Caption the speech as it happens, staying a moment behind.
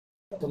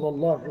صلى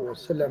الله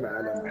وسلم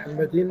على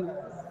محمد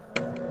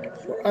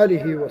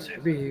وآله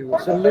وصحبه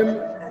وسلم.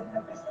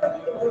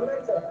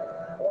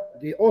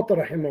 The author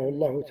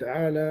rahimahullah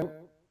ta'ala,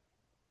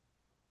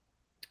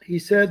 he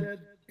said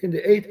in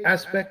the 8th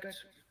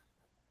aspect,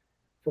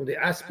 from the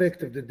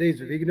aspect of the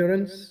days of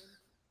ignorance,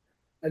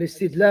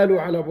 الاستدلال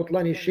على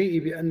بطلان الشيء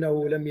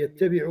بأنه لم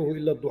يتبعه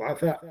إلا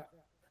الضعفاء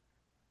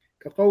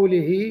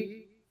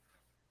كقوله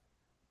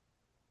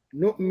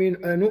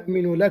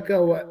نؤمن لك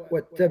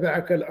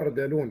واتبعك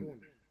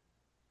الأرذلون،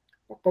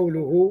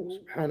 وقوله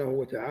سبحانه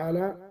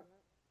وتعالى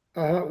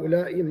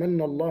أهؤلاء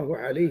من الله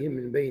عليهم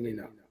من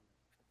بيننا،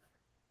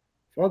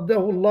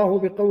 فرده الله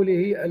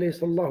بقوله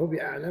أليس الله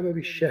بأعلم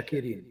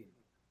بالشاكرين.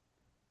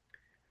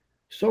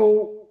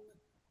 So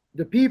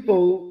the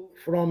people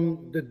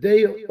from the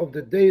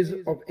days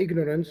of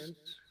ignorance,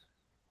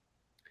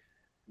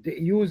 they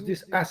use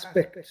this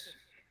aspect,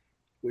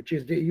 which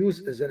is they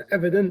use as an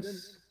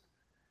evidence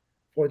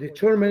for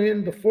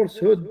determining the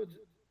falsehood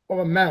of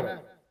a matter.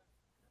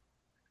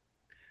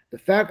 The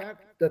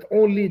fact that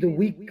only the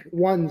weak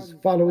ones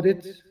followed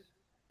it,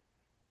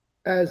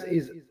 as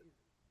is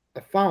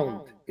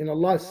found in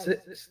Allah's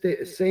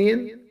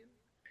saying,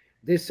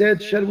 they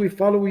said, shall we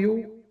follow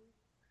you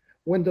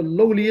when the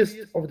lowliest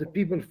of the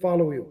people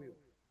follow you?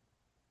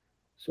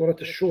 Surah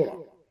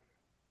Ash-Shura.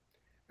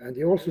 And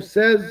he also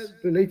says,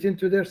 relating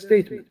to their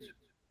statement,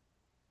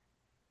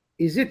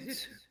 is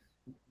it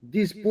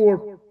these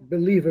poor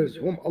believers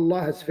whom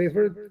Allah has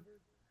favored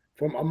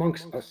from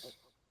amongst us?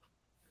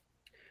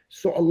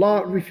 So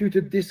Allah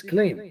refuted this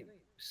claim,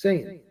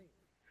 saying,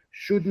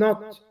 should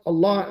not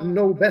Allah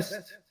know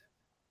best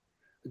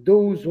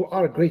those who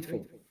are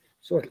grateful?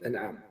 Surah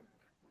Al-An'am.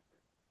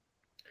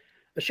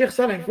 Shaykh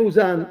Saalih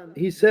Fawzan,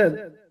 he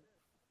said,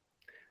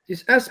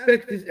 this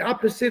aspect is the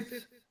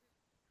opposite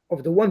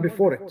of the one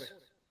before it,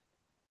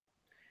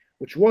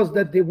 which was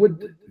that they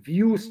would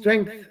view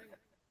strength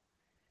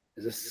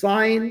as a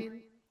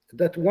sign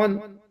that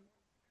one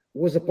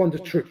was upon the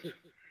truth.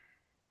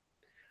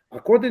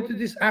 According to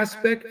this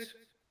aspect,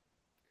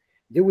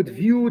 they would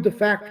view the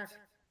fact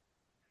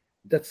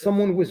that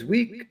someone was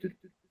weak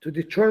to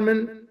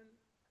determine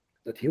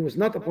that he was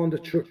not upon the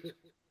truth.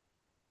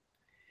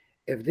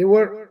 If they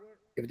were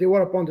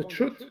upon the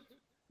truth,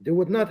 they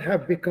would not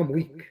have become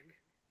weak.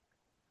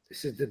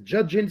 This is the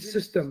judging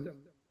system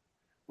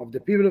of the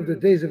people of the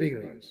days of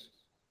ignorance,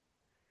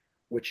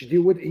 which they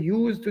would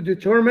use to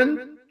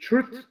determine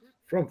truth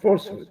from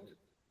falsehood.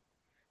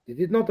 They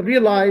did not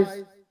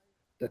realize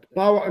that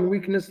power and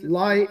weakness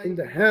lie in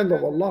the hand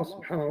of Allah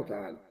subhanahu wa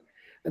ta'ala,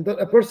 and that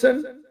a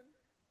person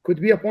could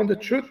be upon the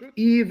truth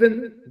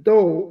even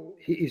though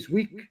he is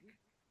weak,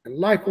 and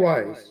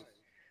likewise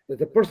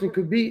that a person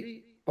could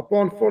be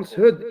upon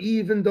falsehood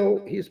even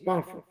though he is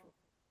powerful.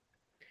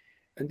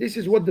 And this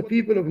is what the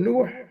people of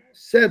Nuh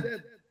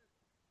said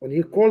when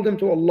he called them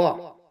to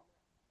Allah.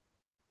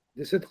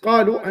 They said,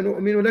 قالوا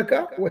أنؤمن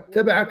لك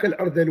واتبعك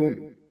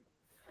الأرذلون.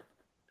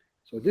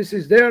 So this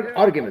is their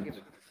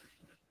argument.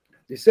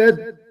 They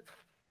said,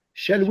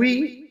 shall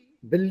we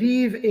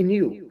believe in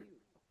you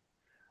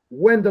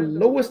when the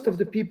lowest of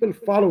the people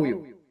follow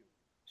you?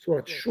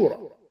 Surah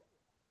Shura,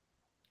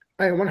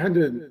 ayah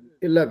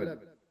 111.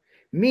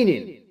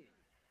 Meaning,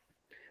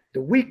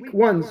 the weak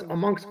ones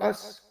amongst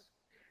us,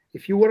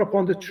 if you were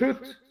upon the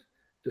truth,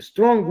 the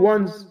strong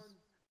ones.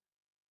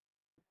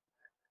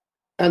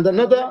 And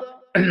another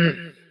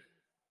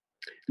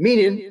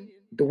meaning,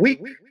 the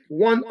weak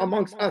one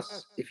amongst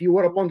us, if you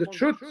were upon the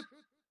truth,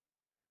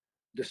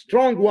 the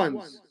strong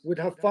ones would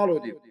have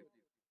followed you.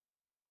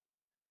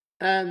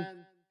 And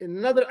in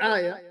another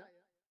ayah,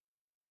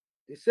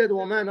 he said,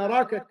 وَمَا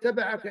نَرَاكَ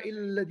اتَّبَعَكَ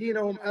إِلَّا الَّذِينَ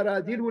هُمْ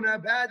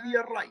أَرَادِلُنَا بَادِيَ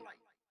الرَّأْيِ.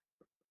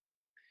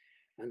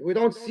 And we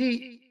don't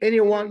see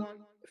anyone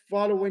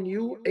following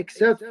you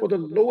except for the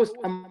lowest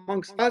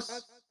amongst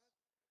us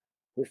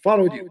who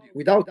followed you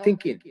without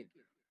thinking.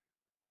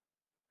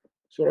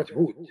 Surah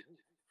Hud.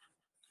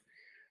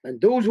 And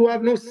those who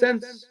have no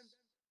sense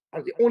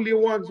are the only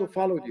ones who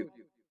followed you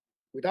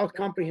without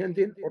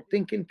comprehending or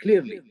thinking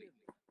clearly.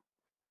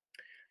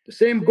 The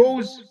same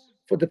goes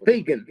for the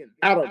pagan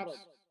Arabs.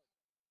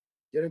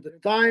 During the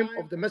time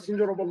of the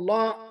Messenger of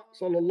Allah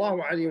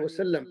sallallahu alaihi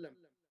wasallam,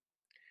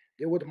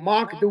 they would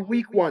mock the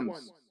weak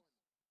ones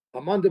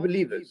among the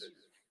believers,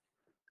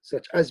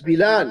 such as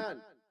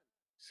Bilal,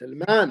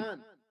 Salman,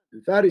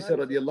 Al-Farisi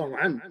radiallahu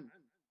anhu,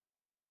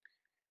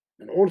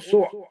 and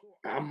also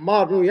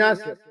Ammar ibn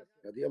Yasir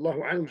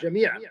radiallahu anhu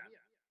jami'an,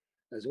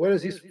 as well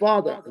as his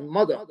father and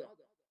mother.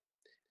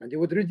 And they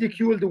would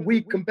ridicule the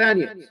weak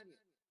companions,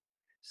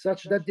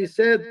 such that they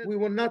said, we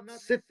will not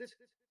sit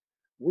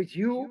with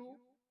you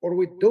or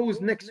with those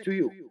next to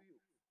you.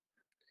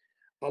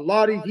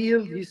 Allah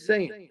revealed his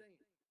saying,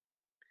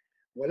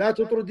 وَلَا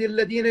تُطْرُدِ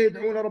الَّذِينَ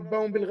يَدْعُونَ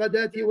رَبَّهُمْ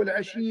بِالْغَدَاةِ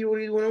وَالْعَشِيِّ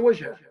يُرِيدُونَ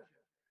وَجْهَهُ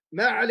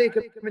مَا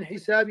عَلَيْكَ مِنْ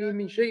حِسَابِهِمْ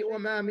مِنْ شَيْءٍ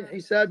وَمَا مِنْ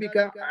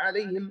حِسَابِكَ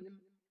عَلَيْهِمْ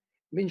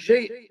مِنْ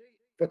شَيْءٍ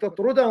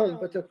فتطردهم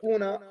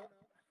فتكون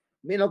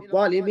من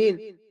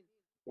الظالمين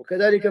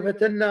وكذلك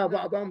فتنا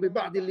بعضهم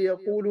ببعض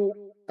ليقولوا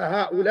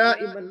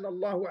أهؤلاء من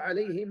الله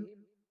عليهم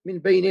min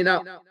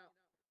baynina.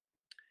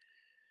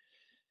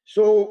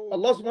 So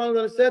Allah subhanahu wa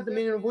ta'ala said, the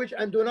meaning of which,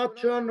 and do not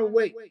turn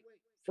away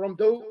from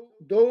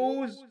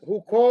those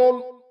who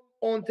call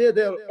onto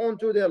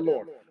their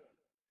Lord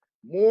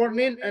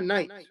morning and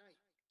night,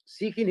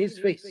 seeking his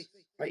face,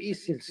 i.e.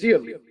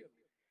 sincerely.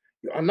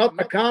 You are not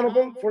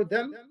accountable for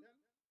them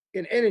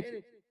in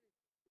anything,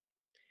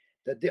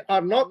 that they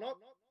are not,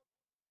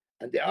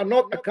 and they are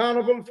not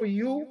accountable for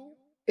you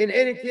in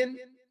anything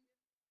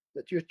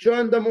that you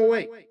turn them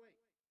away.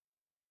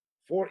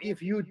 For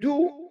if you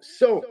do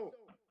so,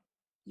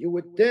 you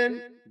would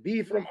then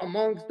be from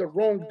amongst the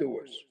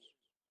wrongdoers.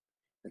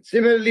 And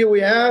similarly,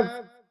 we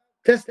have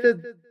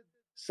tested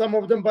some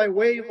of them by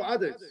way of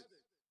others,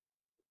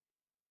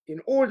 in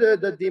order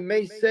that they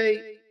may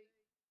say,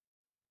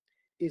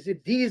 is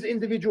it these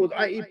individuals,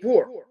 i.e.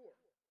 poor,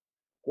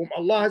 whom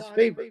Allah has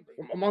favored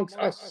from amongst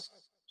us?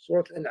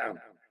 Surah Al-An'am.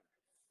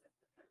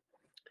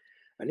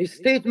 And his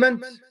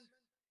statement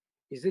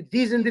is that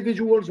these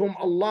individuals whom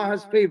Allah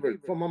has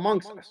favored from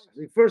amongst us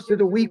refers to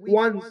the weak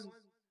ones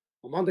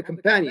among the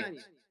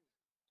companions.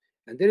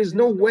 And there is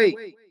no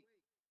way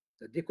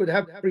that they could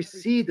have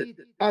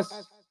preceded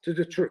us to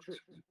the truth.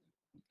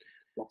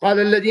 وقال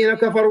الذين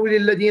كفروا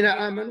للذين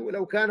آمنوا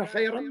لو كان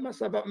خيرا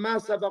ما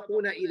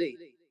سبقونا إليه.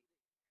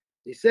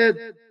 They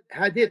said,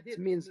 hadith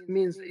means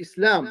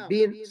Islam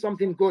being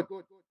something good.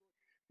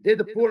 They,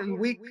 the poor and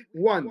weak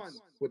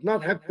ones, would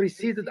not have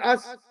preceded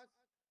us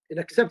in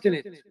accepting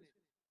it.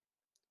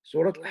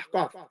 Surah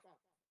Al-Ahqaf.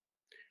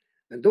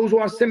 And those who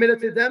are similar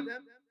to them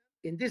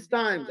in these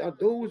times are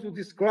those who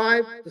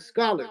describe the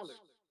scholars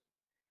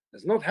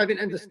as not having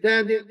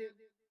understanding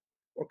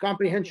or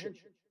comprehension,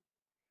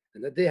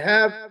 and that they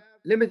have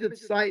limited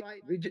sight,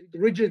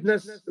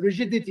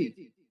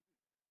 rigidity,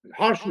 and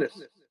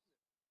harshness,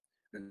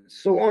 and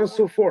so on and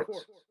so forth.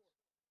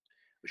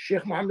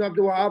 Shaykh Muhammad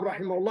Abdul Wahab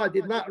rahimahullah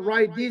did not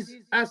write these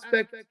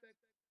aspects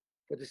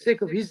for the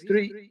sake of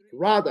history.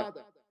 Rather,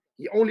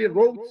 he only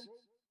wrote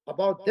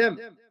about them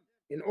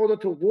in order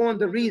to warn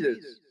the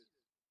readers,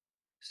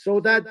 so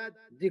that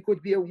they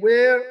could be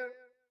aware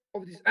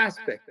of this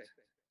aspect,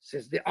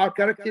 since they are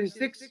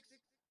characteristics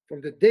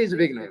from the days of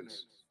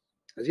ignorance.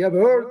 As you have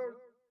heard,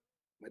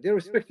 my dear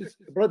respected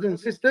brothers and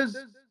sisters,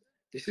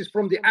 this is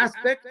from the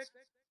aspect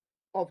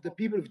of the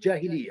people of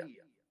Jahiliyyah.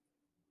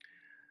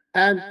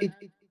 And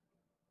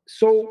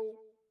so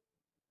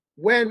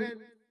when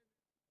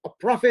a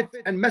prophet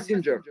and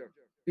messenger,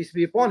 peace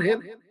be upon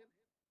him,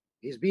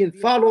 is being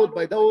followed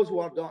by those who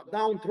are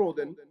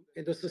downtrodden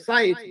in the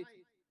society,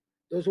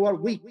 those who are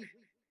weak,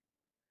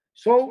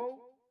 so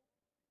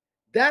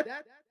that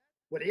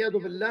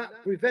wal'iyadu billah,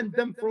 prevent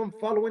them from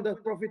following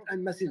that prophet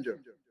and messenger.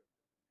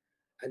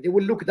 And they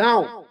will look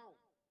down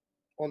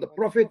on the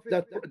prophet,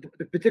 that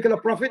the particular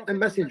prophet and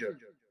messenger.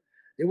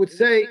 They would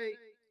say,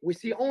 we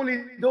see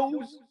only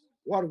those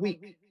who are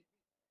weak,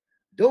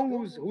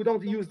 those who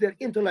don't use their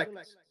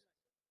intellect,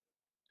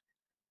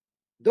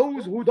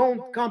 those who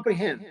don't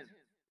comprehend,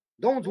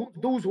 those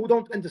who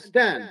don't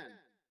understand.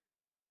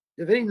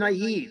 They're very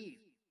naive,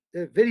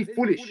 they're very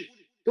foolish.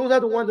 Those are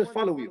the ones that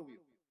follow you.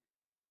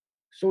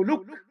 So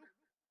look,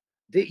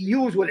 they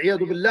use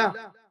wal'iyadu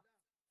billah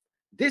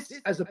this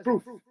as a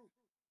proof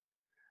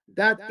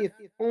that if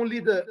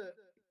only the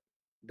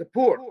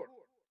poor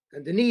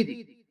and the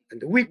needy and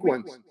the weak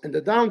ones and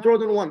the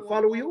downtrodden one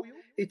follow you,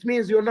 it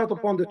means you're not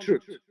upon the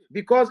truth.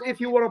 Because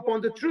if you were upon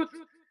the truth,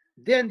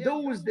 then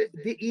those,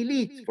 the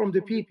elite from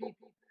the people,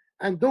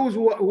 and those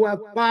who have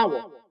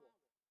power,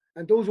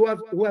 and those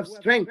who have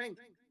strength,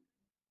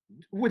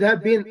 would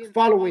have been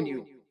following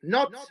you,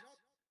 not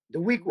the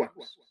weak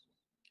ones.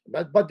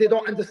 But they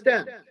don't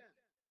understand.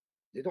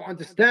 They don't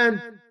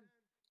understand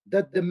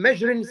that the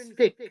measuring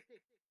stick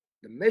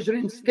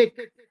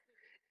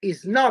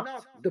is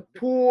not the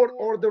poor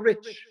or the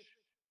rich.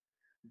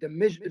 The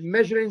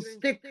measuring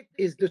stick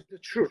is the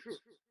truth.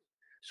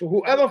 So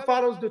whoever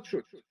follows the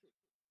truth,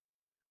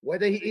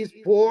 whether he is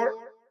poor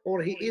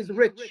or he is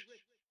rich,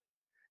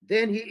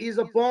 then he is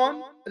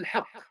upon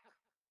al-haq.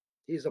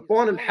 He is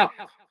upon al-haq.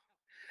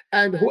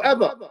 And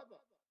whoever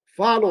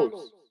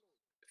follows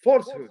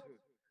falsehood,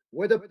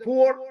 whether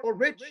poor or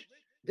rich,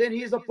 then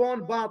he is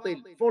upon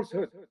batil,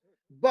 falsehood.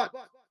 But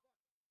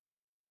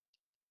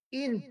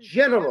in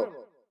general,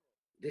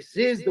 this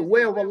is the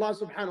way of Allah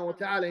subhanahu wa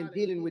ta'ala in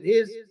dealing with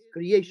his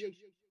creation.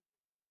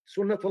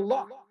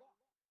 Sunnatullah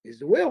is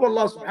the way of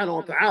Allah subhanahu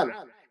wa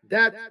ta'ala,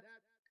 that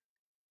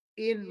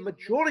in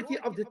majority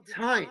of the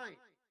time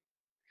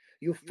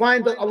you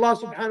find that Allah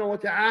subhanahu wa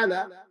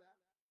ta'ala,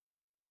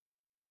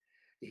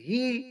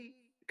 he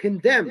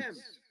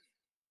condemns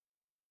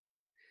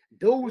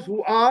those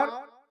who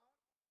are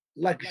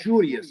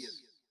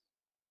luxurious.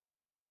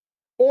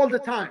 All the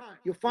time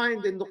you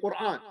find in the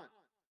Quran.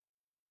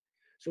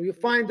 So you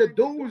find that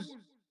those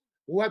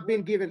who have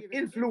been given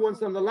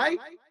influence and the like,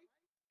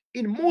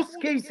 in most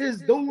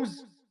cases,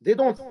 those, they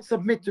don't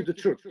submit to the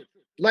truth.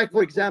 Like,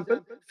 for example,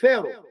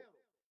 Pharaoh.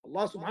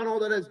 Allah subhanahu wa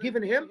ta'ala has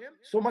given him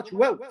so much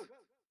wealth,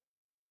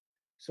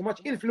 so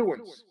much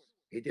influence.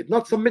 He did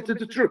not submit to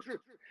the truth.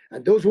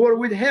 And those who are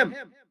with him,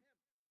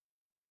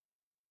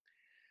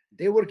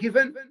 They were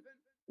given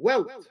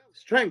wealth,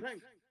 strength.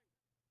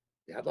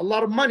 They had a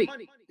lot of money.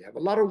 They have a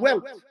lot of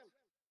wealth.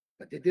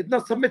 But they did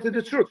not submit to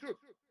the truth.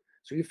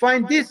 So you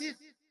find this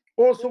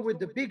also with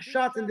the big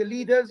shots and the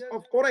leaders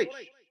of Quraysh,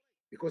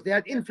 because they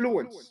had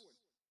influence,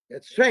 they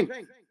had strength,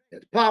 they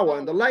had power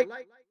and the like.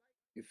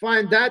 You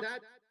find that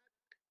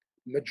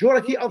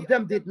majority of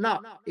them did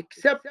not,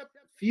 except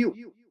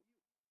few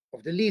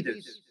of the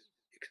leaders,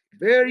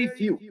 very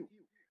few.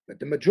 But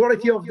the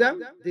majority of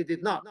them, they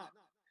did not.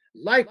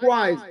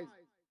 Likewise,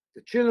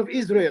 the children of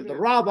Israel, the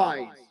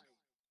rabbis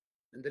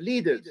and the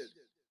leaders,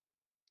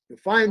 you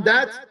find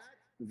that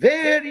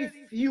very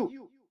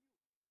few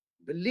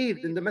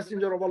believed in the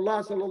Messenger of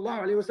Allah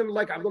sallallahu alaihi wasallam,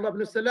 like Abdullah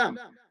ibn Salam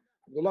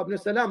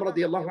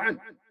radiallahu anhu.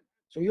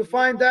 So you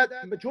find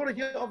that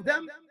majority of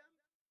them,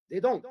 they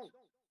don't,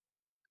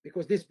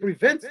 because this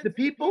prevents the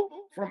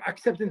people from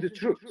accepting the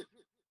truth,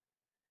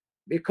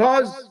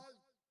 because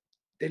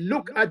they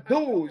look at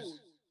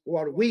those who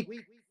are weak,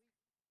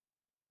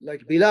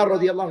 like Bilal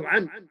radiallahu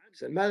anhu,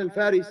 Salman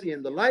al-Farisi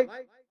and the like.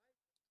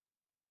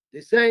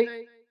 They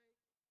say,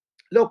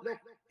 look,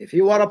 if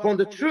you are upon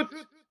the truth,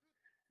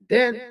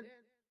 then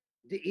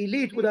the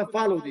elite would have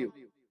followed you,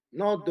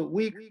 not the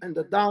weak and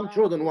the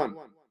downtrodden one,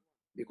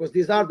 because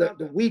these are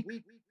the weak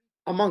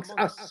amongst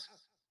us.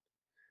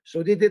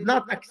 So they did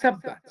not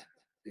accept that.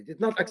 They did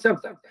not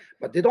accept that.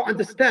 But they don't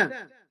understand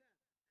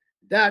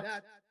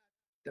that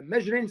the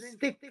measuring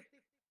stick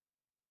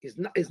is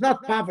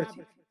not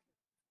poverty.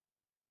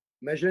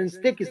 Measuring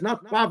stick is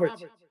not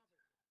poverty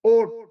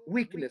or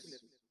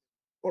weakness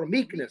or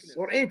meekness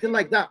or anything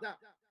like that.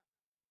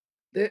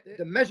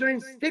 The measuring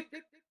stick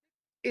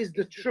is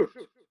the truth.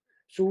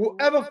 So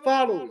whoever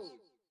follows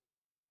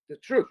the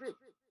truth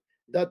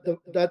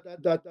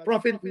that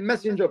Prophet and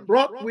Messenger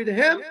brought with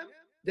him,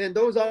 then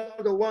those are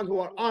the ones who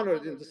are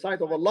honored in the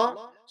sight of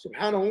Allah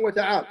subhanahu wa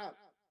ta'ala.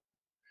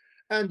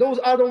 And those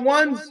are the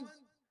ones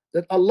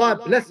that Allah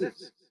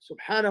blesses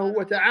subhanahu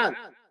wa ta'ala.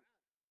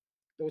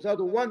 Those are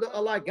the ones that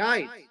Allah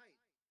guides.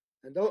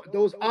 And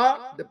those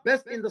are the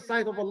best in the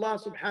sight of Allah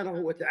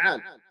subhanahu wa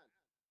ta'ala.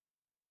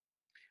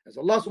 As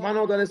Allah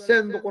subhanahu wa ta'ala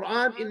said in the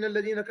Quran, إِنَّ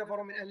الَّذِينَ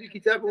كَفَرُوا مِنْ أَهْلِ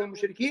الْكِتَابِ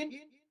وَالْمُشْرِكِينَ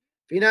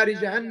فِي نَارِ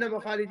جَهَنَّمَ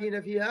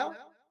خَالِدِينَ فِيهَا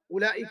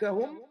أُولَٰئِكَ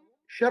هُمْ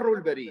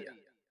شَرُّ الْبَرِيَّةِ.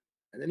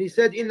 And then he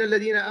said, إِنَّ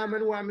الَّذِينَ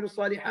آمَنُوا وَعَمِلُوا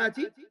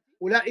الصَّالِحَاتِ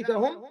أُولَٰئِكَ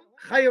هُمْ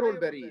خَيْرُ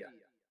الْبَرِيَّةِ.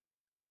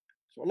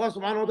 So Allah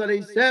subhanahu wa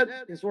ta'ala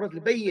said in Surah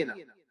Al-Bayyinah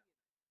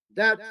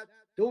that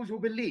those who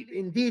believe,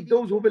 indeed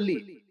those who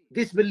believe,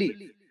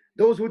 disbelieve,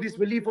 those who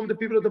disbelieve from the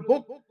people of the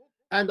book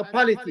and the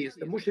polytheists,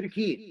 the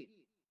mushrikeen,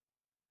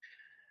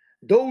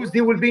 those, they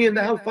will be in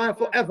the hellfire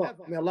forever.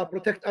 May Allah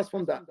protect us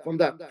from that,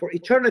 for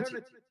eternity.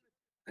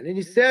 And then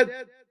he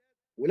said,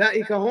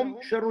 أُولَٰئِكَ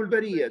هُمْ شَرُّ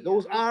الْبَرِيَّةِ.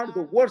 Those are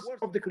the worst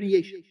of the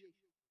creation.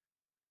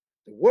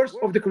 The worst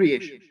of the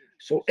creation.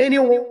 So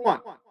anyone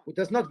who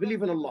does not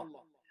believe in Allah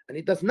and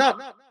he does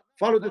not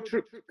follow the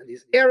truth and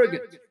is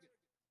arrogant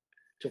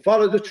to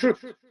follow the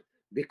truth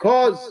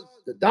because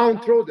the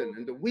downtrodden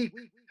and the weak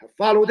have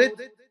followed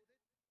it,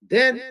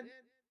 then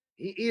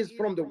he is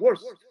from the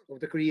worst of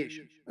the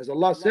creation. As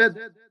Allah said,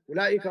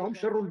 أُولَٰئِكَ هُمْ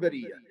شَرُّ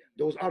الْبَرِيَّةِ.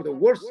 Those are the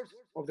worst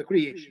of the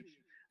creation.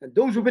 And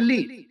those who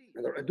believe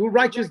and do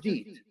righteous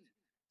deeds,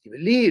 they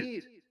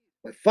believe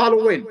by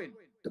following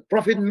the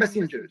Prophet and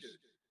messengers,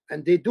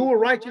 and they do a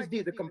righteous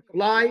deed, they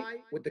comply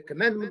with the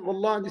commandment of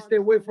Allah and they stay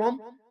away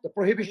from the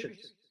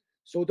prohibitions.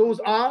 So those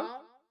are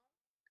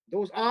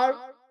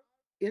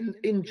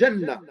in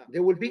Jannah. They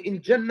will be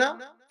in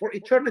Jannah for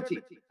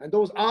eternity. And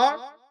those are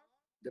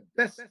the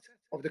best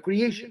of the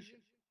creation.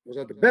 Those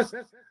are the best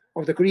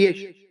of the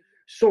creation.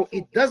 So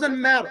it doesn't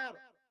matter,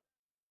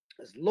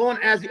 as long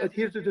as you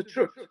adhere to the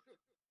truth.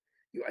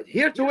 You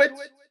adhere to it,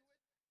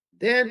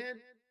 then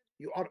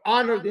you are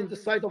honored in the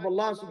sight of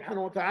Allah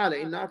subhanahu wa ta'ala.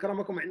 Inna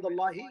akramakum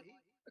indallahi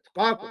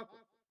atqakum.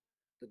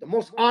 That the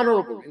most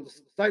honorable in the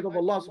sight of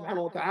Allah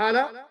subhanahu wa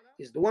ta'ala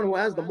is the one who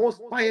has the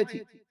most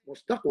piety,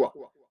 most taqwa.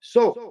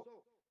 So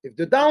if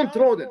the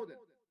downtrodden,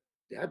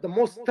 they have the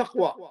most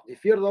taqwa, they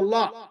fear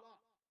Allah,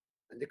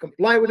 and they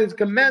comply with His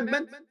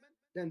commandment,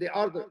 then they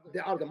are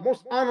the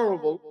most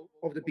honorable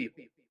of the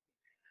people.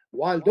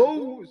 While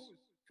those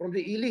from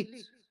the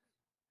elite,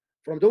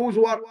 from those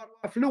who are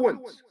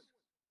affluent,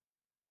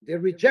 they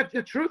reject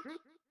the truth,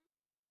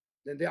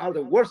 then they are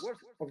the worst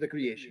of the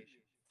creation.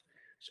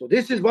 So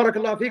this is,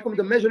 barakallahu fikum,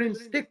 the measuring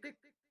stick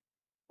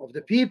of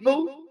the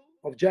people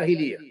of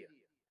Jahiliyyah.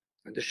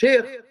 And the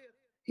Shaykh,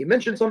 he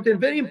mentioned something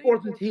very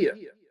important here.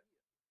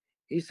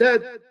 He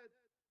said,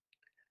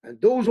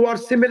 and those who are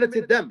similar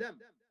to them,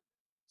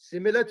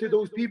 similar to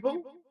those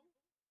people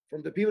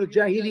from the people of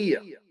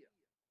Jahiliyyah,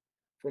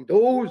 from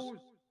those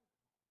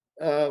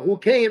who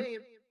came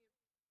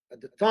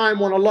at the time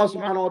when Allah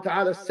subhanahu wa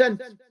ta'ala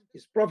sent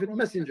His prophet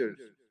messengers,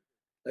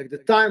 like the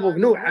time of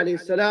Nuh alayhi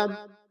salam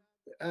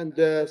and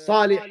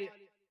Saalih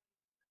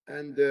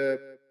and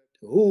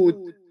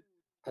Hud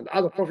and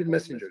other prophet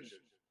messengers.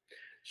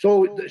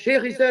 So the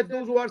Shaykh, he said,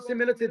 those who are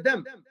similar to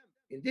them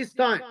in this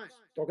time,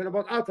 talking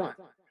about our time,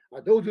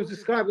 are those who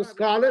describe the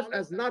scholars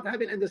as not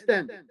having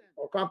understanding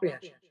or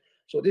comprehension.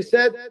 So they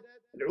said,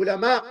 the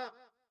ulama,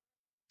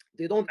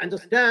 they don't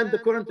understand the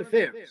current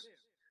affairs.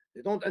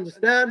 They don't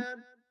understand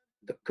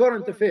the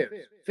current affairs.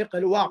 Fiqh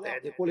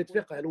al-waqi', they call it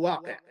fiqh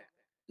al-waqi'.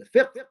 The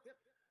fiqh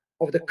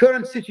of the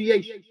current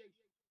situation,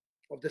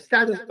 of the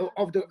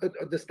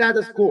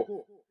status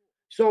quo.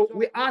 So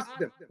we asked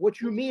them,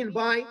 what you mean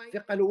by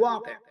fiqh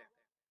al-waqi'?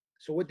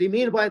 So what they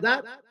mean by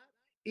that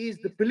is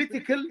the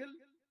political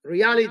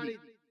reality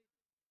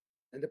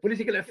and the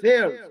political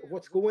affairs of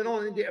what's going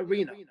on in the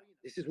arena.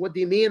 This is what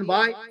they mean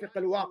by fiqh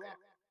al-waqi'.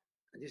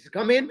 And this is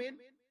coming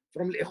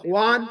from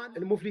al-Ikhwan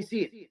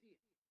al-Muflisin,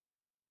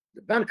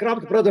 the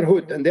bankrupt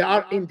brotherhood, and they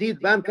are indeed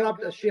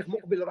bankrupt, as Shaykh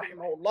Muqbil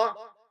rahimahullah,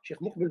 Shaykh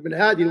Muqbil bin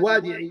Hadi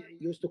al-Wadi'i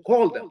used to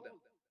call them,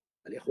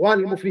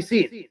 al-Ikhwan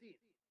al-Muflisin.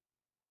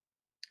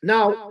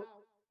 Now,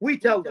 we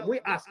tell them, we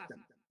ask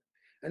them,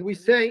 and we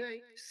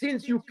say,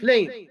 since you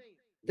claim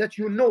that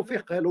you know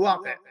fiqh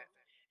al-waqi'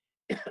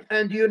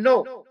 and you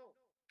know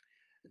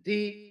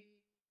the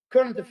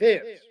current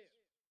affairs,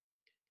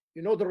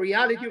 you know the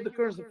reality of the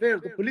current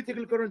affairs, the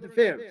political current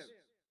affairs,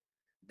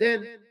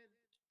 then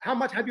how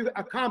much have you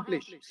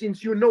accomplished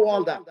since you know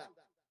all that?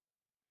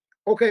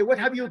 Okay, what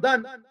have you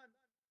done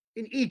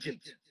in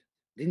Egypt?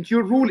 Didn't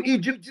you rule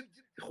Egypt?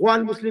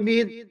 Ikhwan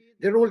Muslimin,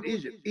 they ruled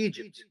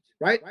Egypt,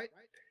 right?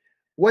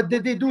 What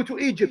did they do to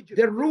Egypt?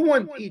 They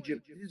ruined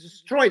Egypt, they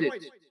destroyed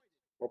it.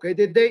 Okay,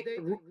 did they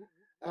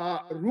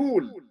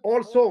rule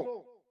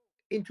also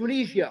in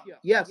Tunisia?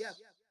 Yes,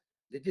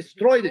 they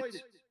destroyed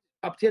it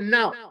up till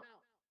now.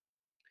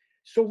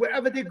 So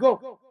wherever they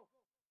go,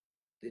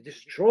 they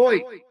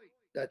destroy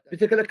that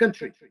particular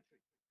country.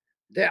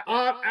 They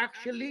are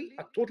actually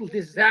a total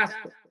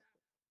disaster,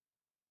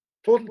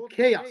 total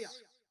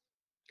chaos.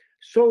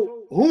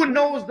 So who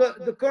knows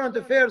the current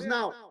affairs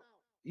now?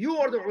 You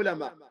or the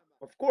ulama?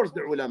 Of course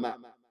the ulama.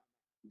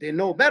 They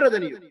know better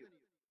than you,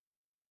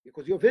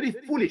 because you're very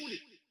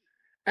foolish.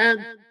 And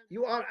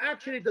you are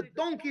actually the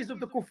donkeys of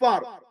the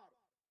kuffar.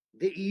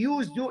 They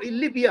used you in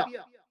Libya,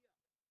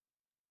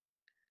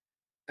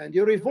 and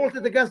you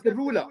revolted against the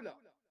ruler.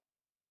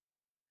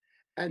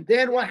 And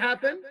then what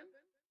happened?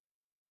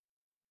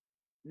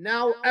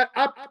 Now,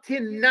 up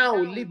till now,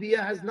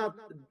 Libya has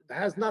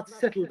not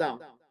settled down.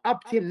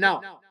 Up till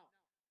now,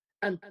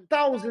 and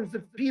thousands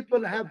of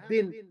people have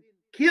been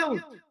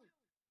killed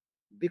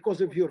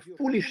because of your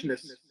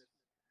foolishness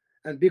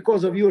and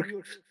because of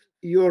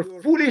your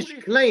foolish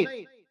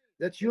claim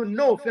that you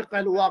know fiqh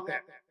al-waqi'.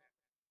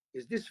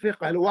 Is this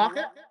fiqh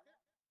al-waqi'?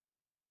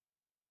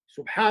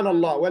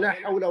 Subhanallah, wa la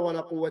hawla wa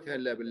la quwwata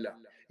illa billah.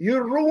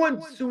 You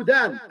ruined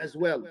Sudan as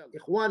well.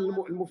 Ikhwan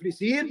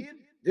al-Muflisin,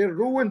 they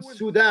ruined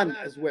Sudan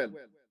as well.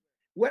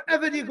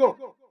 Wherever they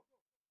go,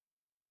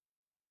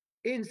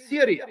 in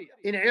Syria,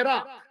 in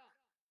Iraq,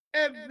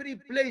 every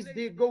place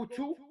they go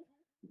to,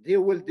 they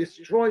will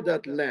destroy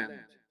that land.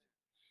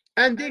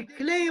 And they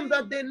claim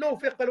that they know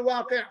fiqh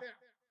al-waqi',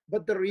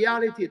 but the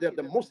reality, they're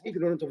the most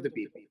ignorant of the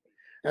people.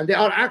 And they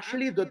are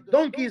actually the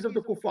donkeys of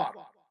the kuffar.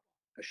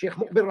 Shaykh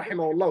Muqbil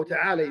rahimahullah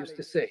ta'ala used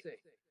to say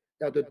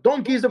that the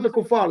donkeys of the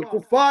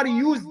kuffar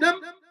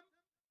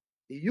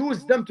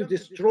used them to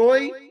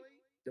destroy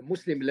the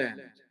Muslim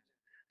land.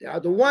 They are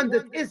the ones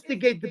that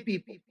instigate the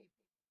people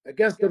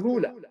against the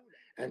ruler.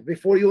 And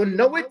before you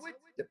know it,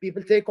 the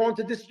people take on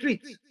to the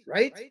streets,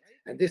 right?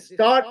 And they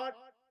start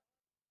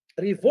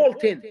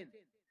revolting.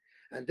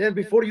 And then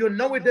before you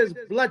know it, there's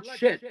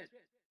bloodshed,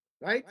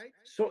 right?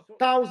 So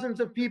thousands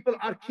of people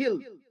are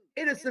killed,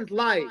 innocent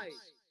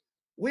lives.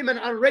 Women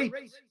are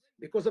raped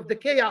because of the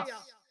chaos.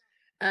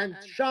 And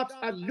shops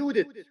are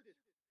looted.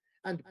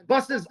 And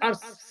buses are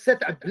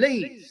set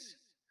ablaze.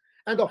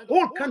 And the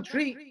whole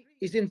country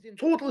is in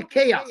total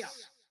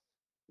chaos.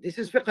 This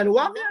is fiqh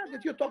al-waqi'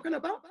 that you're talking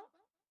about?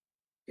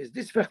 Is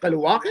this fiqh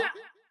al-waqi'?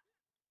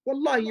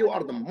 Wallahi, you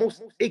are the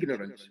most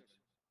ignorant,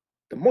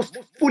 the most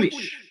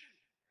foolish.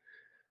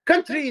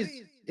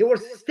 Countries, they were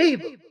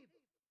stable.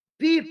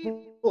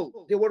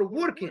 People, they were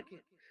working.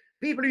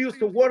 People used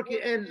to work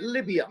in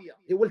Libya.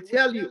 They will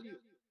tell you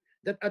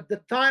that at the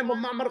time of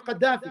Muammar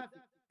Gaddafi,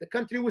 the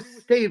country was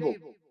stable.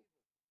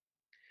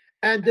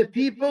 And the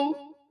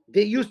people,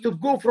 they used to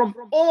go from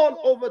all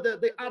over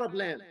the Arab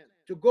land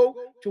to go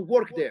to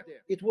work there.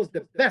 It was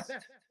the best.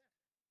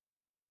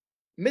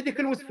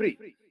 Medical was free.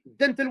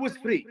 Dental was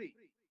free.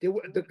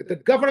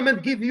 The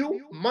government give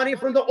you money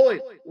from the oil.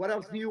 What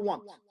else do you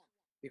want?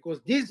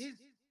 Because these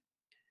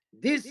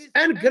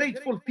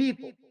ungrateful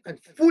people and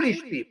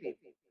foolish people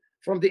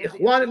from the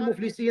Ikhwan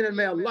al-Muflisin, and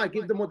may Allah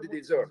give them what they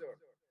deserve,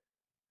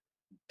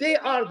 they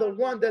are the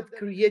one that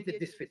created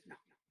this fitna.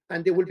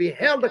 And they will be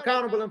held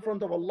accountable in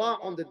front of Allah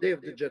on the day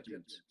of the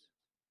judgment.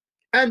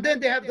 And then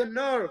they have the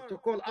nerve to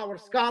call our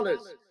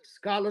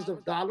scholars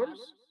of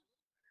dollars.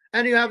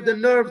 And you have the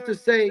nerve to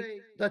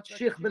say that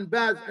Sheikh bin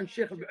Baz and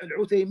Sheikh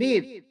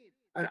al-Uthaymeen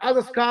and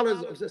other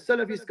scholars of the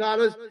Salafi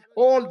scholars,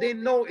 all they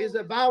know is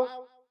about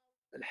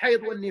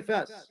al-hayd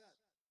wal-nifas.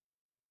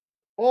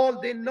 All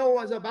they know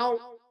is about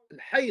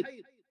al-hayd,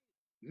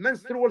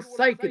 menstrual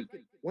cycle.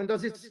 When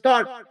does it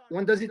start?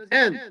 When does it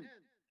end?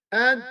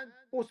 And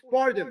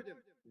postpartum,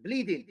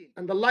 bleeding,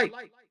 and the like.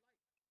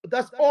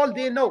 That's all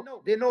they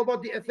know. They know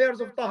about the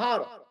affairs of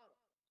Tahara.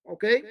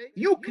 Okay?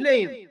 You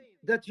claim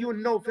that you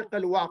know fiqh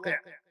al-waqi'.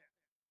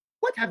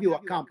 What have you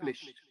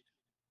accomplished?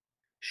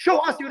 Show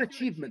us your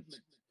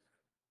achievement.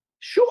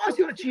 Show us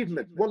your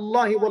achievement.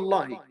 Wallahi,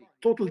 wallahi.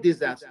 Total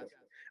disaster.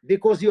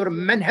 Because your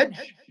manhaj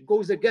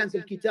goes against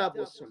the kitab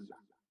wa sunnah.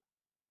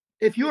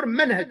 If your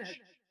manhaj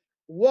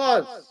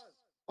was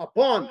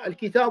upon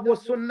al-kitab wa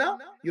sunnah,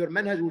 your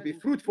manhaj will be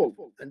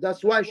fruitful. And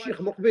that's why Shaykh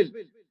Muqbil,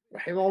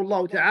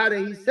 rahimahullah ta'ala,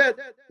 he said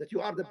that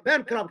you are the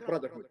bankrupt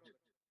brotherhood.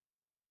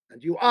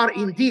 And you are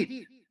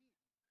indeed.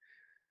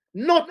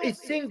 Not a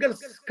single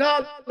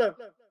scholar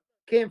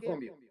came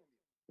from you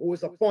who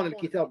was upon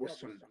al-kitab wa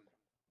sunnah.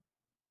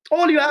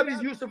 All you have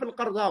is Yusuf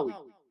al-Qardawi.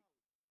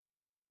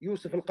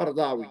 Yusuf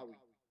al-Qardawi.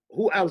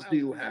 Who else do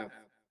you have?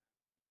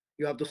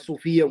 You have the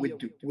Sufiya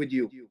with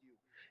you.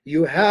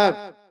 You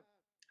have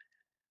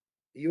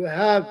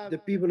the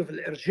people of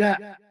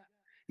al-Irja.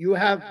 You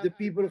have the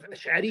people of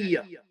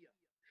Ash'ariyya.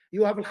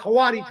 You have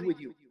al-Khawarij with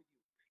you.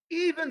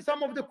 Even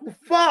some of the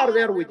kuffar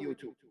there with you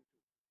too.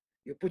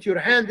 You put your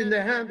hand in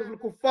the hand of the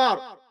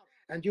kuffar,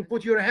 and you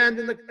put your hand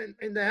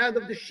in the hand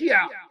of the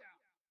Shia.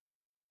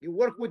 You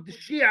work with the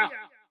Shia.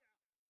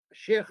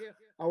 Shaykh,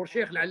 our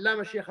Shaykh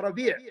al-Allama Shaykh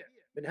Rabi'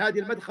 bin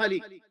Hadi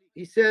al-Madkhali,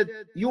 he said,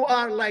 you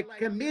are like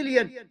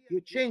chameleon. You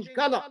change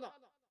color.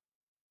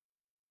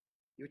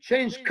 You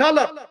change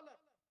color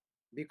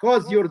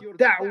because your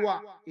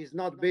da'wah is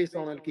not based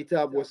on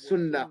al-kitab wa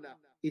sunnah.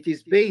 It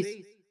is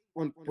based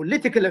on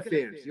political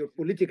affairs. You're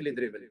politically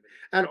driven.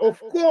 And of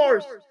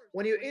course,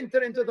 when you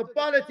enter into the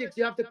politics,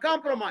 you have to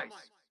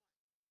compromise.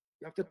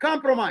 You have to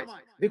compromise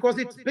because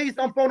it's based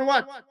upon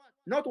what?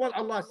 Not what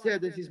Allah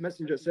said and His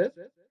Messenger said.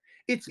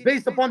 It's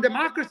based upon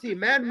democracy,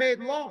 man-made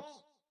laws.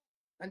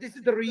 And this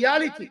is the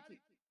reality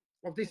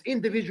of these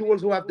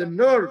individuals who have the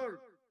nerve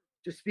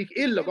to speak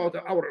ill about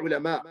our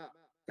ulama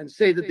and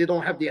say that they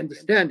don't have the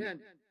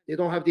understanding. They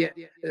don't have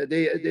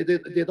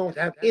they don't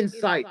have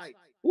insight.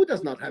 Who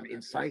does not have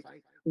insight?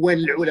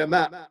 When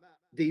ulama,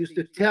 they used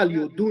to tell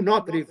you, do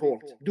not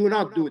revolt, do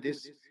not do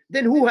this.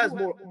 Then who has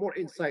more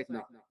insight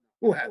now?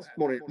 Who has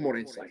more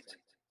insight?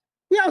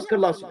 We ask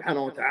Allah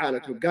subhanahu wa ta'ala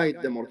to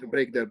guide them or to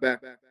break their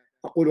back.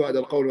 أقول هذا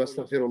القول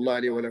وأستغفر الله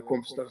لي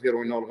ولكم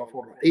فاستغفروا إنه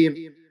الغفور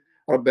الرحيم.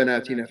 ربنا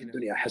آتنا في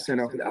الدنيا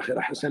حسنة وفي الآخرة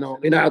حسنة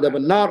وقنا عذاب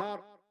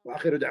النار.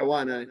 وآخر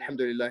دعوانا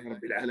الحمد لله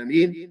رب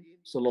العالمين.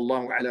 صلى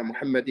الله على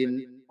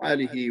محمد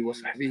وآله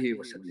وصحبه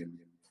وسلم.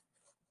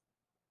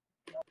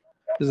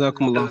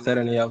 جزاكم الله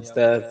خيرا يا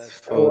أستاذ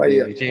for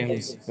the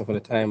James for the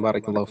time.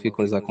 بارك الله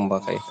فيكم. جزاكم الله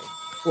خير.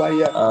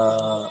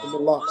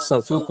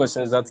 Some few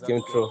questions that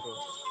came through.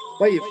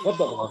 طيب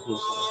تفضل.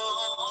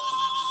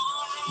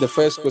 The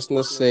first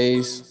question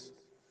says,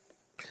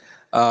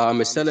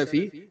 I'm a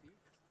Salafi.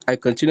 I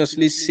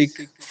continuously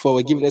seek for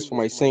forgiveness for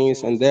my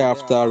sins and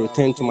thereafter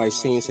return to my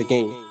sins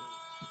again.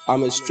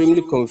 I'm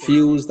extremely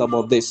confused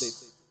about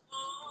this.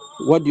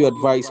 What do you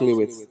advise me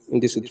with in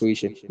this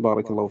situation?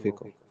 Barakallahu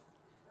fikum.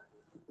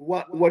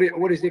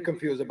 What is he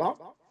confused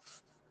about?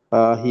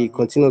 He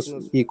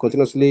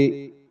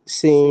continuously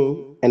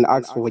sin and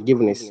asks for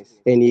forgiveness,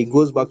 and he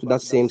goes back to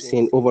that same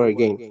sin over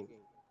again.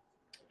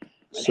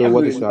 So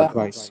what is your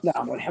advice?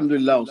 نعم والحمد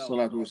لله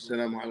والصلاة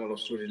والسلام على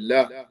رسول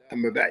الله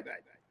أما بعد.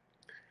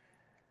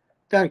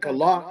 Thank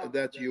Allah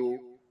that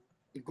you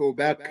go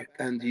back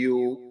and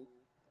you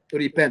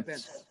repent.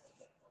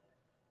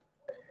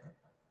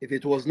 If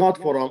it was not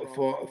for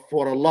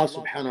Allah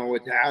subhanahu wa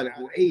ta'ala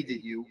who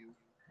aided you,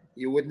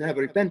 you wouldn't have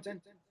repented.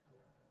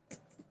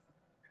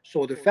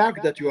 So the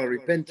fact that you are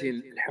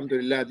repenting,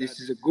 alhamdulillah, this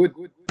is a good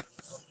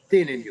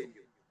thing in you.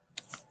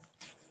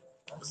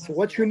 So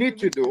what you need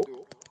to do,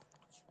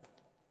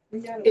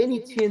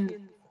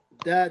 anything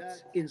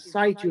that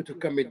incites you to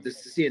commit the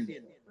sin,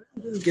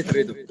 get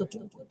rid of it.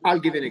 I'll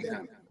give an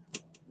example.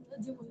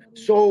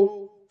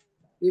 So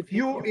if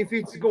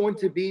it's going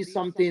to be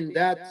something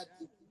that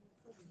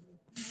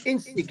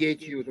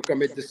instigates you to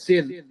commit the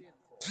sin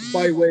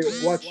by way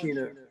of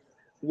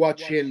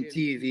watching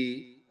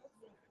TV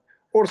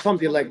or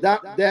something like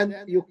that,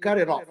 then you cut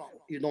it off.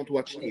 You don't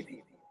watch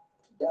TV.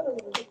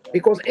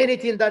 Because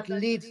anything that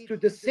leads to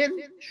the sin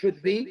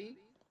should be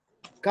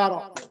cut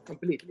off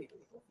completely.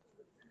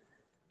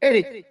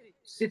 Anything.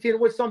 Sitting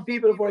with some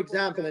people, for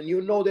example, and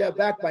you know they are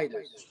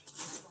backbiters.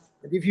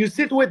 And if you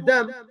sit with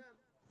them,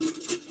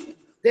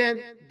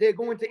 then they're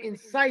going to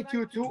incite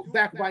you to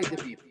backbite the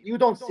people. You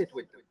don't sit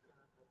with them.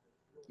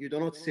 You do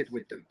not sit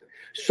with them.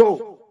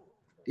 So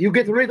you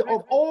get rid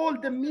of all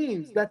the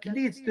means that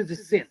leads to the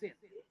sin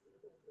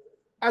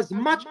as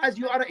much as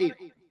you are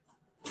able.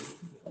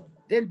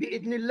 Then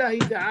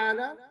bi'idhnillahi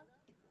ta'ala,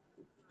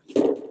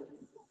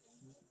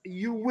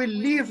 you will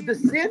leave the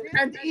sin,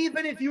 and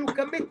even if you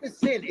commit the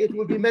sin, it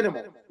will be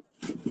minimal.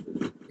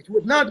 It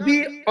would not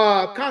be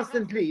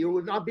constantly, you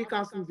would not be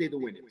constantly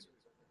doing it.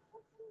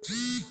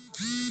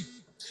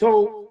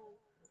 So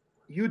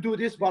you do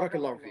this,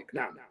 barakallahu fiqh.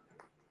 Now,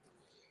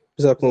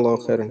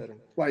 Jazakumullahu khairan.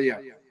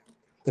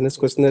 The next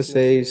question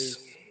says,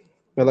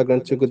 may Allah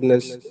grant you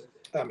goodness.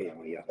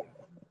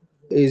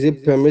 is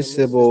it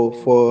permissible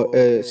for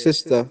a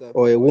sister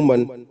or a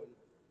woman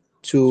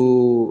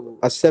to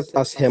accept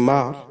as her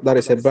mar, that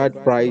is a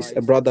bride price,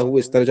 a brother who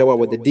is Tarjawa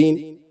with the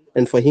deen,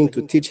 and for him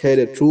to teach her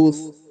the truth,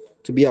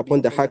 to be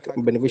upon the haq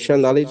and beneficial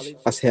knowledge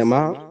as her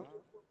mar?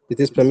 It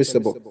is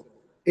permissible.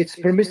 It's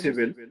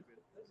permissible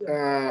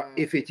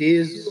if it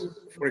is,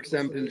 for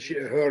example,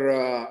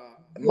 her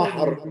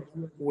mahar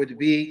would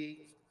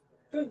be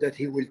that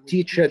he will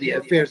teach her the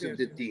affairs of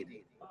the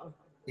deen.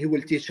 He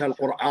will teach her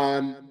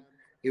Al-Quran,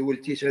 he will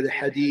teach her the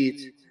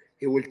Hadith,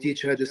 he will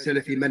teach her the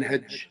Salafi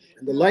manhaj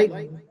and the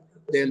like.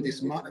 Then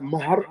this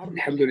mahar,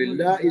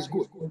 alhamdulillah, is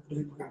good.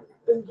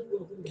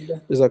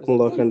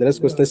 Jazakumullah. And the next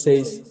question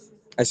says,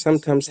 I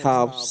sometimes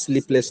have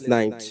sleepless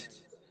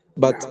nights,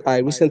 but I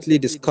recently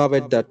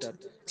discovered that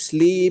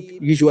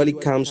sleep usually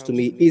comes to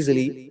me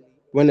easily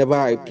whenever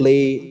I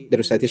play the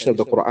recitation of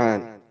the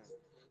Quran.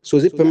 So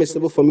is it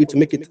permissible for me to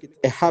make it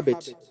a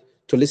habit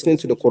to listening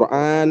to the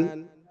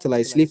Quran till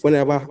I sleep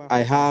whenever I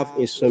have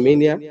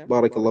insomnia?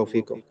 Barakallahu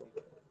feekum.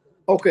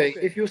 Okay,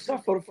 if you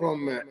suffer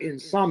from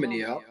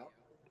insomnia,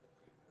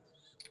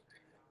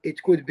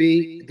 it could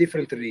be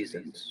different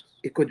reasons.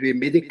 It could be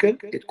medical,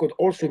 it could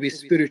also be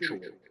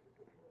spiritual.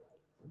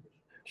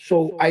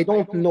 So I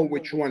don't know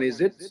which one is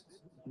it,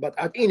 but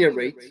at any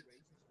rate,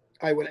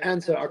 I will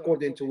answer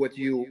according to what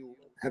you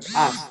have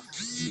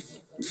asked.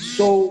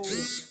 So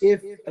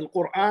if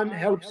Al-Quran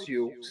helps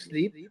you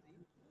sleep,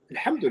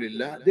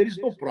 alhamdulillah, there is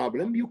no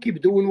problem. You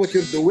keep doing what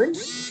you're doing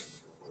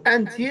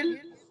until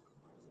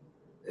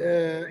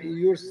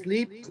your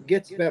sleep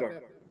gets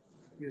better.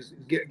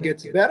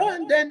 Gets better,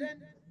 and then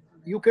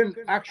you can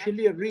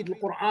actually read the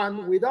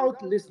Quran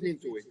without listening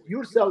to it.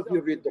 Yourself,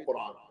 you read the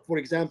Quran. For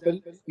example,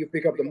 you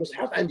pick up the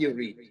Mus'haf and you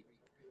read.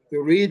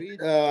 You read,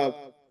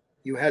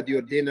 you had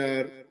your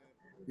dinner,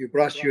 you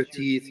brush your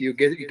teeth, you're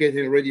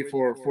getting ready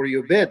for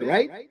your bed,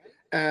 right?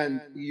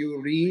 And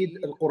you read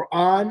the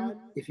Quran,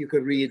 if you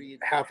can read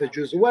half a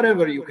juz,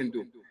 whatever you can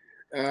do,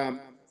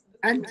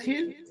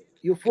 until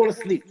you fall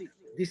asleep.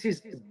 This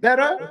is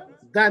better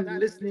than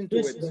listening to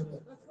it.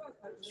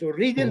 So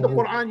reading the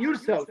Quran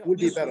yourself will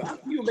be better.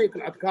 After you make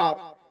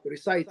al-adkar,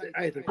 recite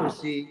Ayat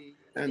al-Kursi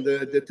and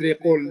the three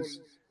quls,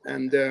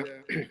 and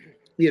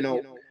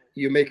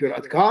you make your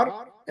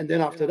adkar, and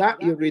then after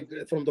that you read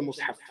from the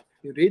Mus'haf.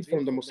 You read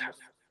from the Mus'haf,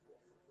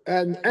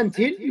 and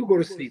until you go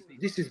to sleep.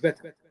 This is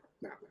better.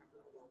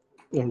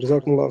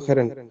 Jazakumullah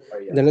khairan.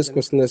 The next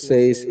question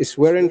says, is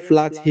wearing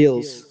flat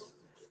heels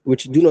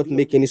which do not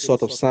make any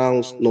sort of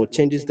sounds nor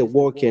changes the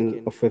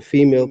walking of a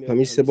female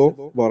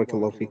permissible?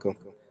 Barakallahu feekum.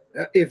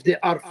 If they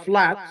are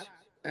flat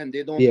and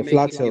they don't Yeah, make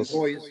flat any heels.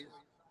 noise,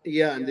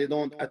 and they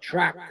don't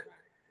attract,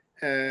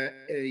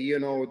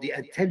 the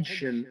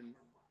attention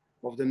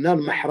of the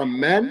non-mahram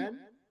man,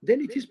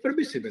 then it is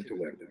permissible to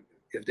wear them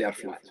if they are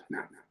flat.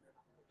 Now,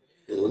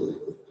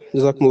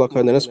 Jazakumullah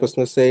khairan. The next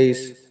question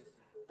says,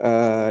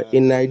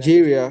 in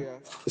Nigeria,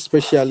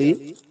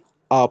 especially,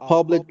 our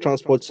public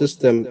transport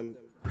system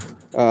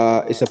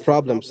is a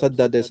problem, such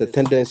that there's a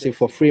tendency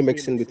for free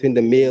mixing between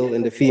the male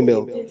and the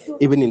female,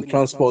 even in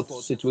transport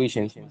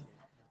situations.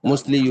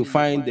 Mostly you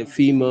find the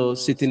female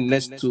sitting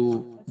next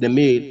to the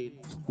male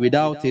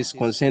without his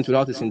consent,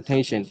 without his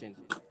intention.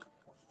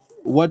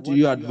 What do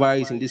you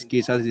advise in this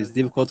case, as it is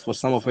difficult for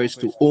some of us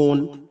to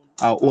own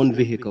our own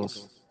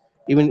vehicles?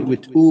 Even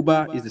with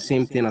Uber, is the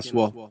same thing as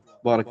well.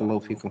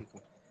 Barakallahu feekum.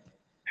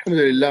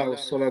 alhamdulillah,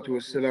 wassalatu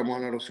wassalamu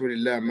ala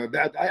rasulillah. Ma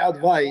ba'd, I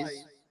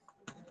advise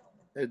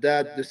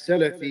that the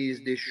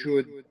Salafis, they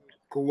should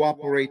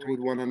cooperate with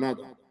one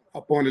another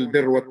upon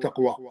al-birr wa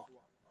taqwa.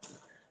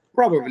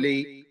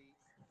 Probably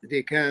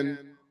they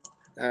can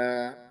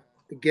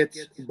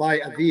buy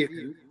a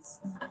vehicle,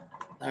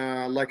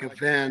 like a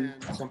van,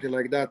 something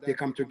like that. They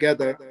come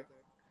together,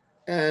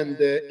 and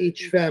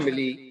each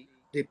family,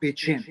 they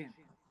pitch in,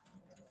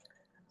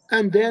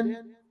 and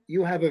then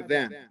you have a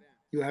van.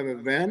 You have a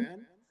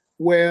van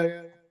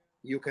where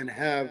you can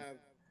have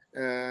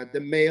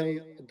the male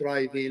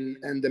driving,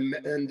 and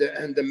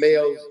the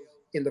males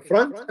in the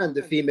front and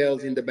the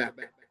females in the back.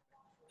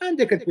 And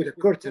they can put a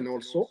curtain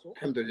also,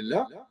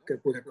 alhamdulillah, can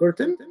put a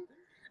curtain,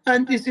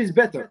 and this is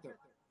better.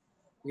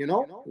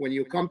 When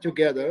you come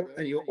together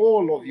and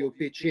all of you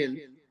pitch in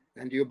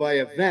and you buy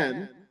a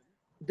van,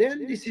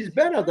 then this is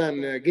better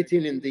than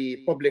getting in the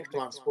public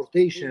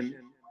transportation,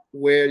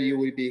 where you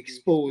will be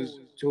exposed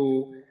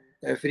to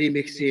free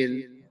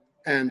mixing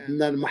and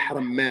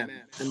non-mahram man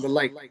and the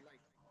like.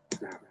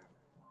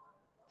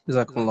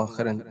 Jazakumullah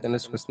khairan. The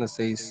next question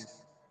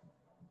says,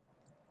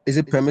 is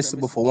it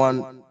permissible for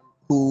one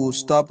who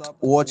stopped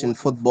watching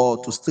football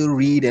to still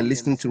read and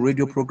listen to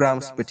radio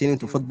programs pertaining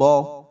to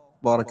football?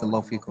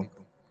 Barakallahu feekum.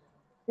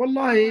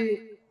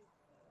 Wallahi,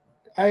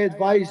 I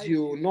advise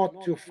you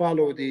not to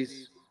follow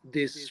these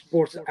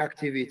sports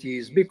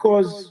activities,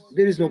 because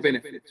there is no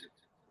benefit.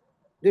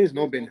 There is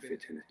no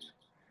benefit in it.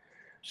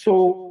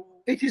 So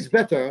it is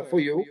better for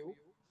you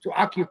to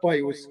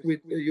occupy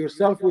with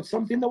yourself with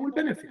something that will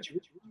benefit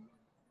you.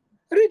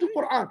 Read the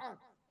Quran.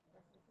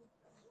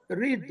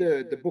 Read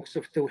the books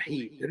of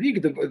Tawheed.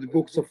 Read the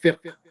books of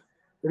fiqh.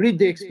 read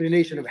the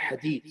explanation of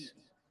hadith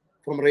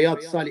from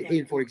Riyadh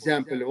Salihin, for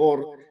example,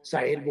 or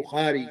Sahih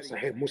Bukhari,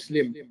 Sahih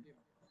Muslim,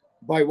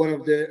 by one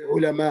of the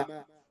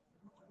ulama.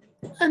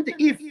 And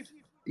if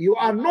you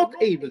are not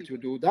able to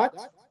do that,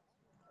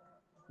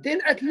 then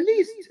at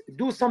least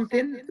do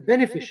something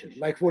beneficial.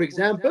 Like, for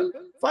example,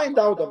 find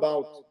out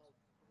about,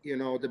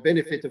 the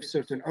benefit of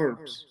certain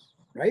herbs,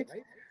 right?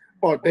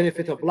 Or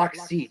benefit of black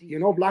seed.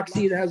 Black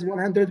seed has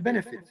 100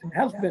 benefits,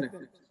 health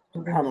benefits,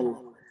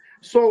 subhanAllah.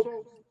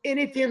 So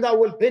anything that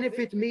will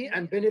benefit me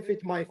and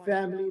benefit my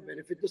family,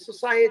 benefit the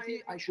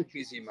society, I should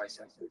busy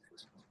myself with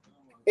it.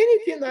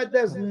 Anything that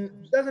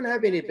doesn't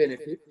have any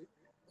benefit,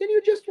 then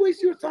you just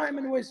waste your time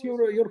and waste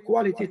your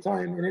quality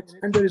time in it,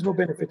 and there is no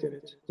benefit in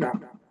it. No.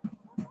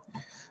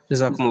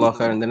 Jazakumullah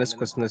khair. And the next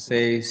question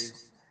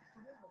says,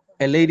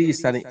 a lady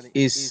is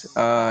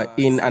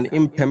in an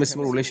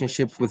impermissible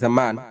relationship with a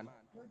man.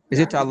 Is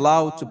it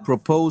allowed to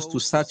propose to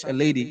such a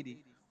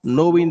lady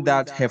knowing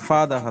that her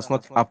father has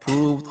not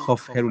approved of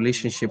her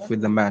relationship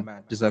with the man?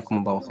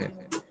 Jazakumullah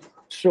khair.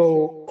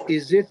 So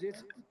is it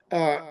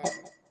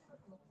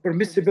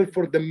permissible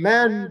for the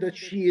man that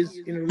she is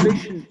in a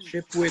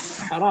relationship with,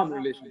 haram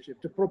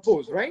relationship, to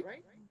propose, right?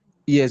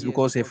 Yes,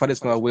 because her father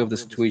is not aware of the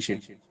situation.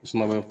 He's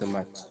not aware of the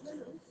man.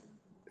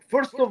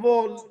 First of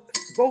all,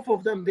 both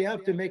of them, they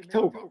have to make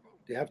tawbah.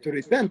 They have to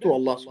repent to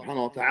Allah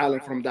subhanahu wa ta'ala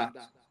from that.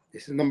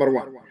 This is number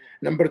one.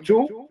 Number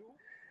two,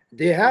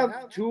 they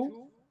have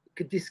to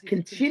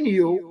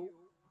discontinue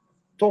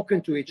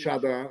talking to each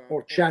other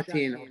or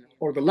chatting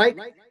or the like.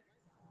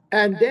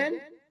 And then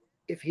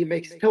if he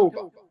makes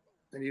tawbah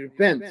and he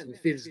repents and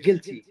feels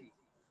guilty,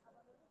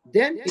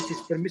 then it is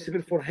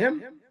permissible for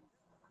him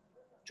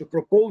to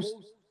propose,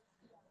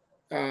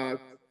 to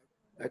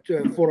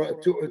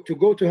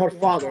go to her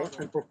father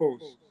and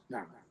propose.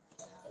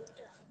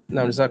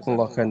 Now,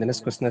 Jazakumullah khair. The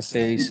next question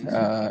says,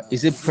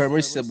 is it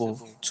permissible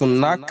to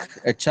knock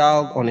a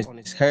child on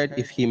his head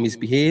if he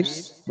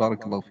misbehaves?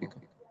 Barakallahu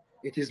feekum.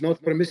 It is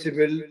not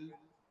permissible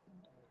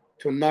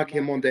to knock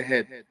him on the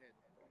head,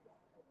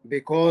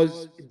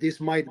 because this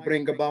might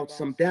bring about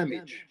some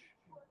damage.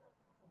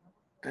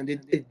 And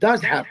it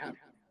does happen,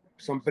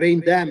 some brain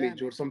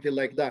damage or something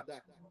like that,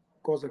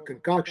 cause a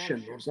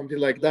concoction or something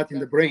like that in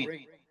the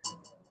brain.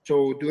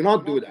 So do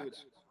not do that.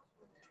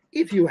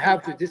 If you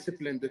have to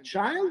discipline the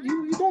child,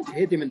 you don't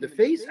hit him in the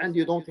face and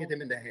you don't hit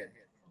him in the head.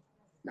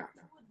 No.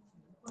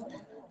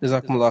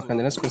 Jazakumullah. And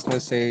the next question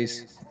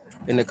says,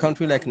 in a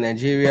country like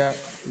Nigeria,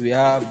 we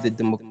have the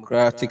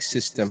democratic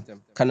system.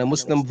 Can a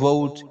Muslim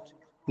vote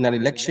in an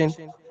election?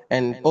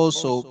 And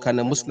also, can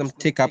a Muslim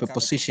take up a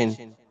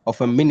position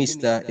of a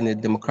minister in a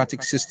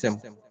democratic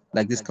system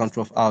like this country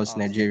of ours,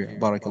 Nigeria?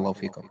 Barakallahu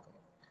feekum.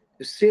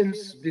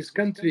 Since this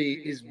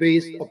country is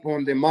based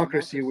upon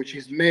democracy, which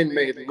is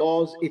man-made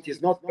laws, it is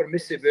not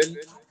permissible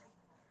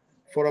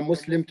for a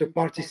Muslim to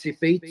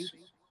participate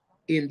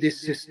in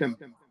this system.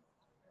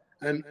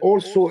 And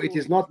also it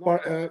is not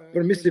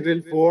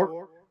permissible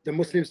for the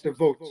Muslims to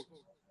vote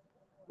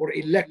or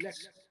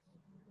elect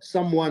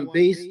someone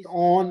based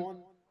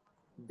on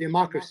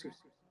democracy,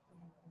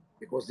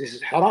 because this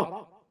is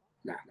haram.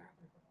 Nah.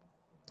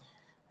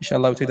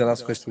 Inshallah, we'll take the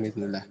last question.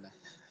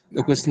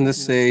 The question that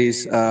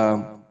says,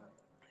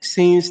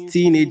 since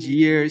teenage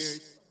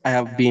years, I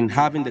have been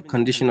having the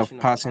condition of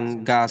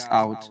passing gas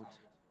out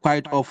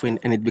quite often,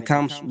 and it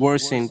becomes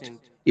worsened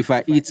if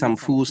I eat some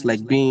foods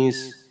like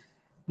beans,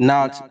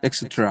 nuts,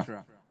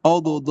 etc.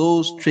 Although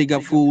those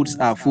trigger foods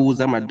are foods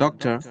that my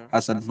doctor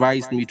has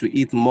advised me to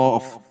eat more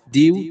of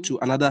due to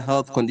another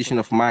health condition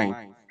of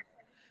mine.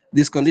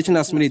 This condition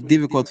has made it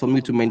difficult for me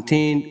to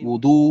maintain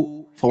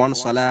wudu for one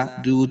salah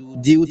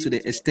due to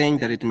the extent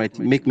that it might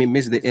make me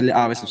miss the early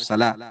hours of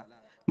salah.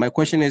 My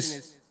question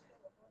is,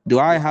 do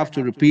I have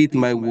to repeat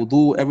my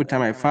wudu every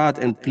time I fart?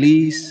 And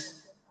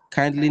please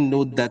kindly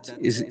note that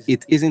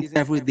it isn't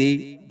every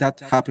day that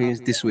happens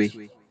this way.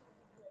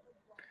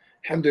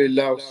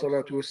 Alhamdulillah,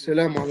 wassalatu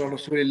wassalamu ala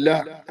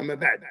rasulillah, amma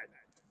ba'd.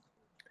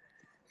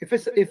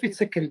 If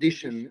it's a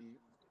condition,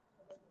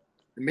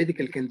 a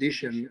medical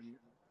condition,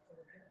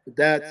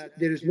 that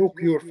there is no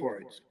cure for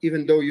it,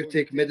 even though you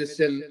take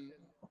medicine,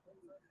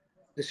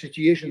 the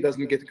situation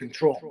doesn't get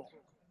control,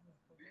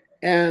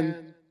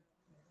 and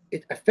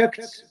it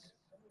affects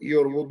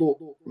your wudu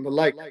and the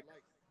like.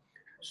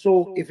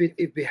 So if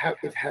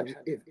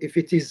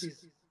it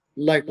is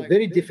like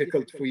very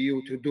difficult for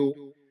you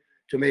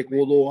to make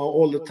wudu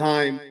all the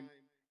time,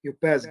 you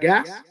pass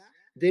gas,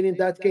 then in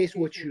that case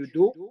what you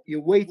do, you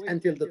wait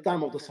until the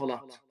time of the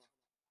salat.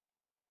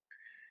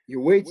 You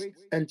wait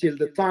until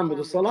the time of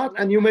the salat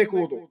and you make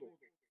wudu,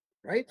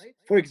 right?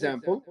 For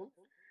example,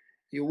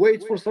 you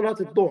wait for salat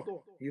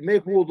al-dhuhr, you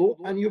make wudu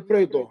and you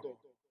pray dhuhr.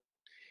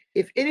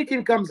 If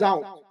anything comes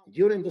out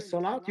during the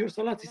salat, your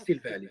salat is still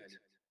valid.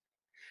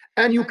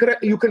 And you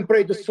can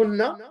pray the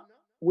sunnah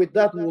with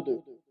that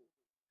wudu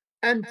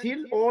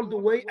until all the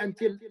way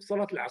until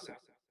salat al-asr.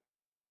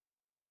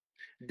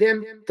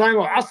 Then time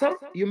of asr,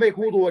 you make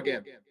wudu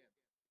again.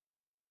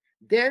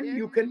 Then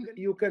you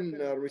can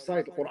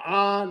recite the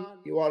Quran.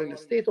 You are in a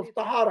state of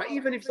tahara,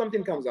 even if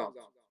something comes out.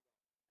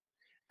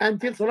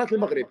 until Salat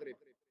al-Maghrib.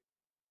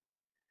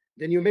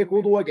 Then you make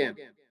wudu again.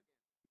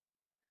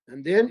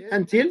 And then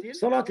until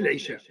Salat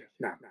al-Isha.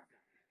 Now.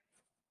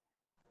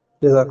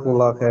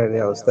 Jazakumullah khairan,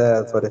 ya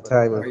Ustadh, for the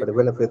time and for the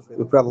benefit.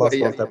 We pray Allah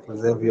SWT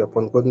preserve you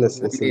upon goodness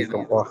and save you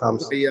from all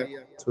harms.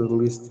 To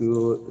meet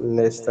you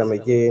next time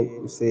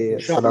again, we say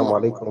Assalamu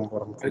alaikum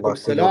wa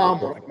rahmatullahi wa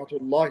barakatuh. Wa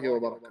rahmatullahi wa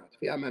barakatuh.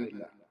 Fi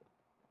amanillah.